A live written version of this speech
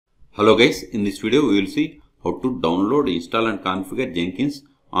Hello guys, in this video we will see how to download, install and configure Jenkins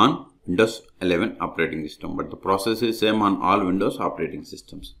on Windows 11 operating system. But the process is same on all Windows operating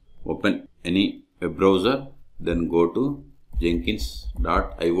systems. Open any web browser, then go to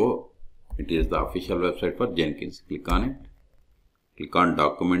jenkins.io. It is the official website for Jenkins. Click on it. Click on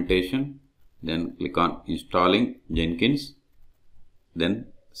documentation. Then click on installing Jenkins.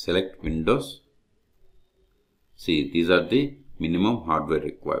 Then select Windows. See, these are the minimum hardware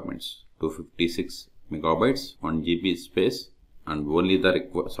requirements: 256 megabytes, 1 GB space, and only the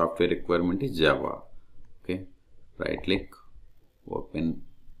software requirement is Java. Okay, right click, open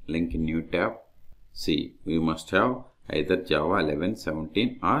link in new tab. See, we must have either Java 11,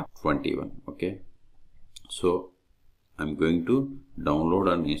 17 or 21. Okay, so I'm going to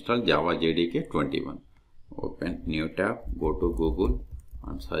download and install Java JDK 21. Open new tab, go to Google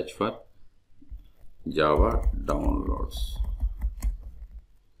and search for Java downloads.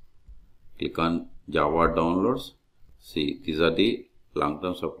 Click on Java downloads. See, these are the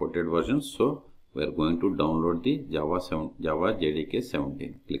long-term supported versions. So we are going to download the Java JDK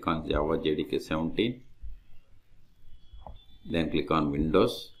 17. Click on Java JDK 17. Then click on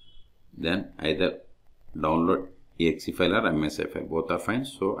Windows. Then either download exe file or MSI file. Both are fine.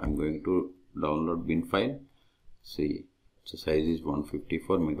 So I'm going to download bin file. See, the size is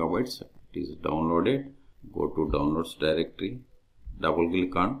 154 megabytes. It is downloaded. Go to downloads directory. Double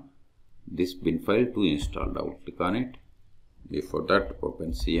click on this bin file to install. Double click on it. Before that,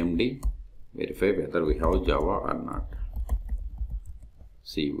 open CMD. Verify whether we have Java or not.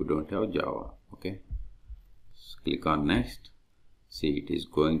 See, we don't have Java. Okay. Click on next. See, it is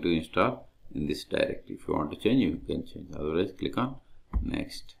going to install in this directory. If you want to change, you can change. Otherwise, click on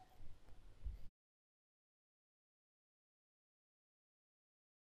next.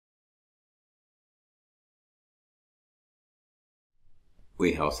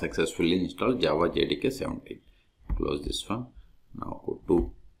 We have successfully installed Java JDK 17. Close this one. Now go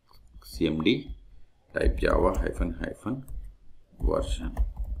to CMD. Type Java --version.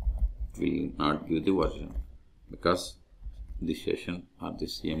 It will not give the version because this session or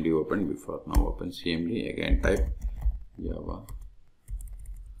this CMD opened before. Now open CMD. Again type Java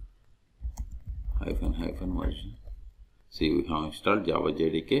 --version. See, we have installed Java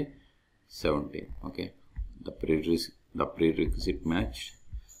JDK 17. Okay. The prerequisite match.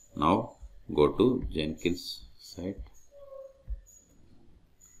 Now go to Jenkins site.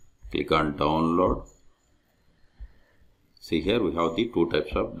 Click on download. See, here we have the two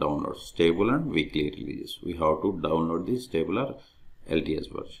types of downloads: stable and weekly releases. We have to download the stable or LTS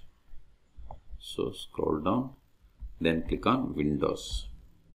version. So scroll down, then click on Windows.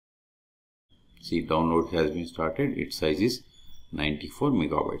 See, download has been started. Its size is 94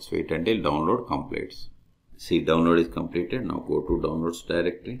 megabytes. Wait until download completes. See, download is completed. Now go to downloads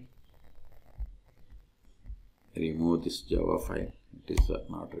directory. Remove this Java file. It is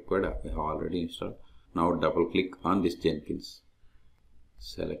not required. We have already installed. Now double click on this Jenkins.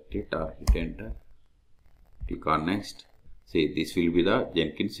 Select it or hit enter. Click on next. See, this will be the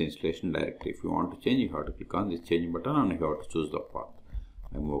Jenkins installation directory. If you want to change, you have to click on this change button and you have to choose the path.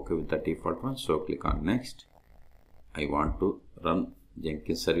 I'm okay with the default one, so click on next. I want to run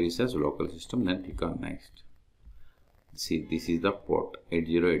Jenkins service as local system, then click on next. See, this is the port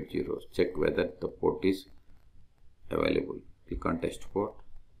 8080. Check whether the port is available. Click on test port.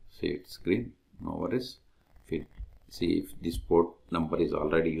 See, it's green. No worries. See, if this port number is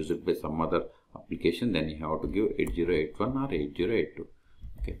already used by some other application, then you have to give 8081 or 8082.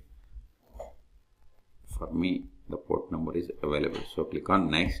 Okay. For me, the port number is available. So click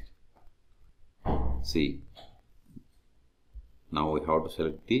on next. See, now we have to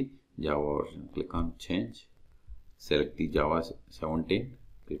select the Java version. Click on change. Select the Java 17.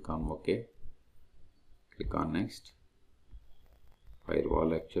 Click on OK. Click on next.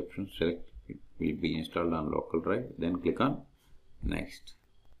 Firewall exception select. It will be installed on local drive. Then click on next.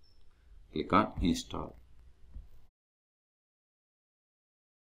 Click on install.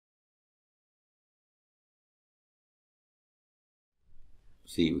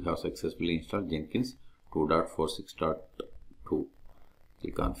 See, we have successfully installed Jenkins 2.46.2.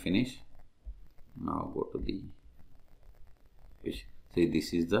 Click on finish. Now go to the page. See,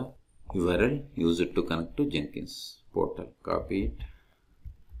 this is the URL used to connect to Jenkins portal. Copy it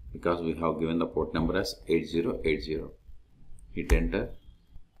because we have given the port number as 8080. Hit enter.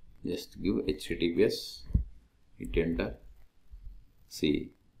 Just give HTTPS. Hit enter.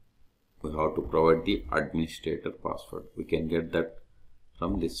 See, we have to provide the administrator password. We can get that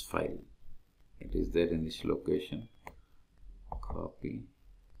from this file. It is there in this location. Copy.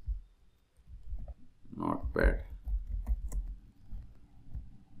 Not bad.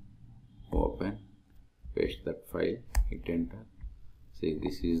 paste that file, hit enter. See,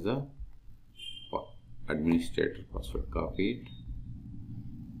 this is the administrator password. Copy it,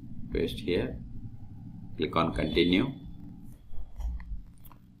 paste here, click on continue.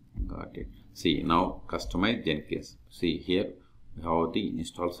 Got it. See, now customize Jenkins. See, here we have the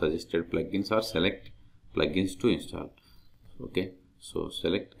install suggested plugins or select plugins to install. Okay, so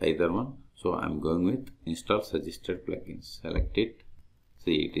select either one. So I'm going with install suggested plugins. Select it.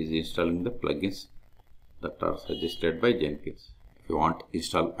 See, it is installing the plugins that are suggested by Jenkins. If you want to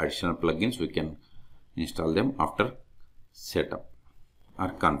install additional plugins, we can install them after setup or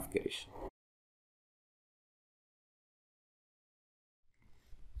configuration.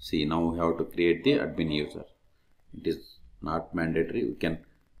 See, now we have to create the admin user. It is not mandatory. We can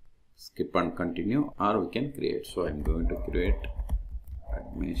skip and continue, or we can create. So I'm going to create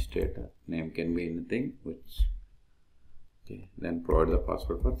administrator. Name can be anything. Okay, then provide the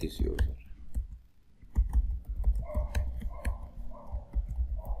password for this user.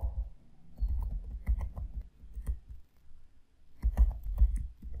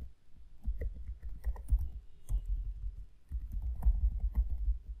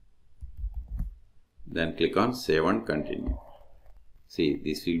 Then click on save and continue. See,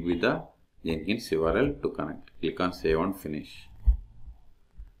 this will be the Jenkins URL to connect. Click on save and finish.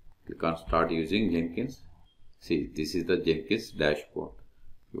 Click on start using Jenkins. See, this is the Jenkins dashboard.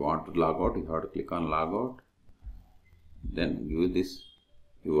 If you want to log out, you have to click on log out. Then give this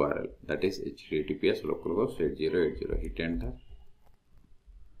URL, that is https localhost 8080. Hit enter.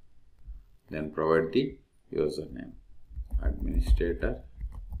 Then provide the username, administrator.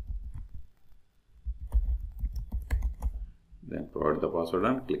 Then provide the password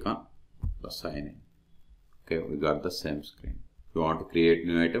and click on the sign in. Okay, we got the same screen. If you want to create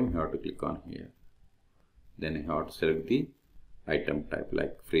new item, you have to click on here. Then you have to select the item type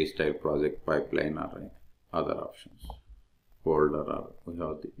like freestyle, project, pipeline, or other options. Folder, or we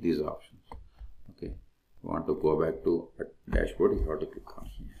have these options. Okay, if you want to go back to dashboard, you have to click on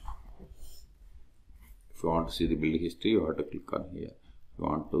here. If you want to see the build history, you have to click on here. If you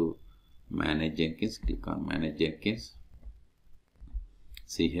want to manage Jenkins, click on manage Jenkins.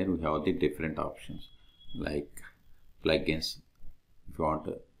 See, here we have the different options like plugins. If you want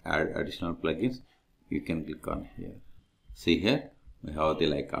to add additional plugins, you can click on here. See, here we have the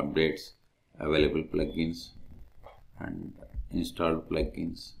like updates, available plugins, and installed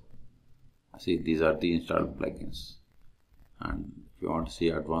plugins. See, these are the installed plugins. And if you want to see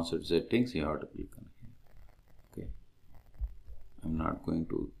advanced settings, you have to click on here. Okay, I'm not going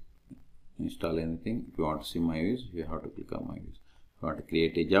to install anything. If you want to see my views, you have to click on my views. If you want to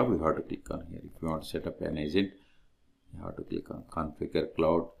create a job, you have to click on here. If you want to set up an agent, you have to click on configure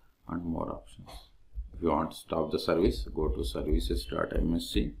cloud and more options. If you want to stop the service, go to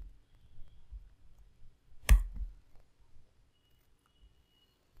services.msc.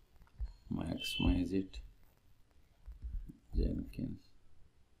 Maximize it. Jenkins.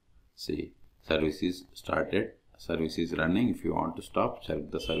 See, service is started, service is running. If you want to stop,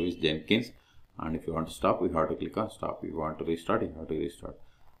 select the service Jenkins. And if you want to stop, you have to click on stop. If you want to restart, you have to restart.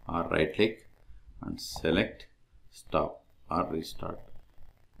 Or right click and select stop or restart.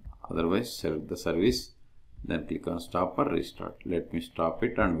 Otherwise, select the service, then click on stop or restart. Let me stop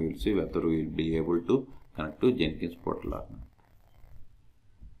it and we will see whether we will be able to connect to Jenkins portal or not.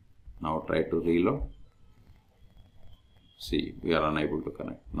 Now try to reload. See, we are unable to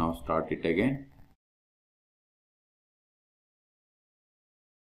connect. Now start it again.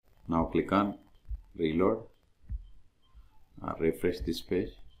 Now click on reload or refresh this page.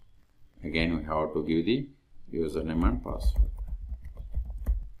 Again, we have to give the username and password.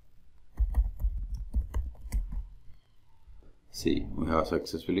 See, we have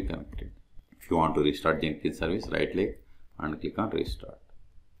successfully connected. If you want to restart Jenkins service, right click and click on restart.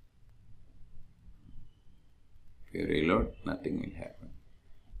 If you reload, nothing will happen.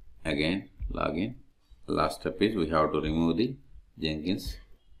 Again, log in. Last step is we have to remove the Jenkins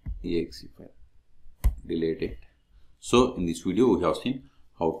exe file. Delete it. So in this video we have seen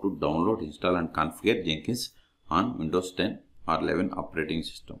how to download, install and configure Jenkins on Windows 10 or 11 operating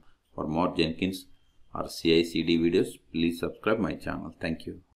system. For more Jenkins or CICD videos, please subscribe my channel. Thank you.